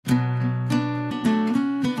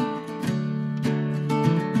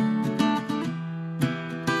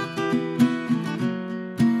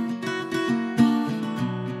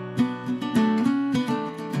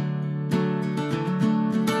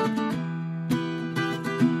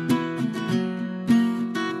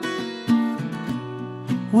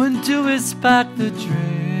When do we spark the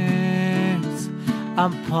drinks?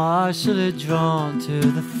 I'm partially drawn to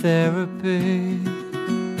the therapy.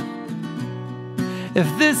 If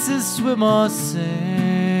this is swim or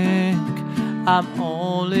sink, I'm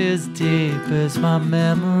only as deep as my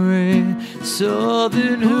memory. So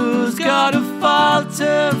then who's gotta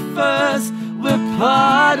falter first? We're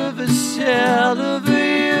part of a shell of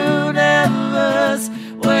a universe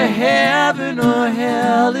where heaven or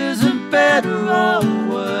hell isn't better or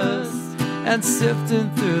worse, and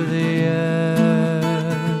sifting through the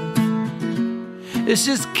earth, it's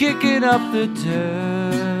just kicking up the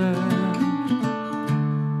dirt.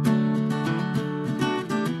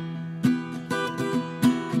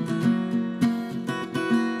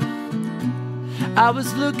 I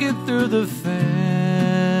was looking through the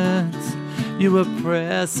fence, you were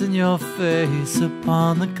pressing your face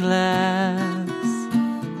upon the glass.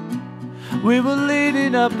 We were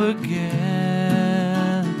leaning up against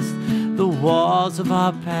the walls of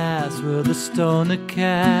our past where the stone had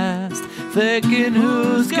cast, thinking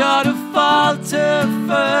who's gotta falter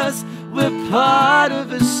first? We're part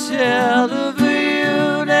of a shell of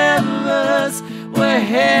a universe where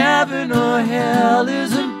heaven or hell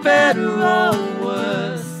isn't better or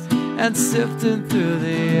worse, and sifting through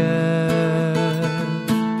the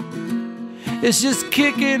earth, it's just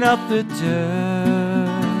kicking up the dirt.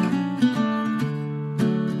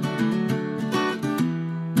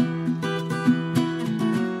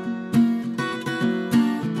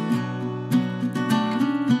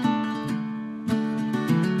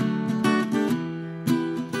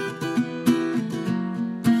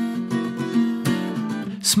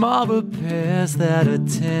 Small repairs that are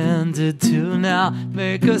tended to now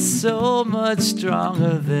make us so much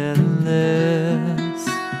stronger than this.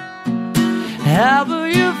 How will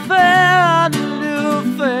you fare on the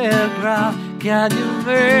new fairground? Can you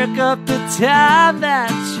make up the time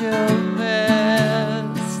that you missed?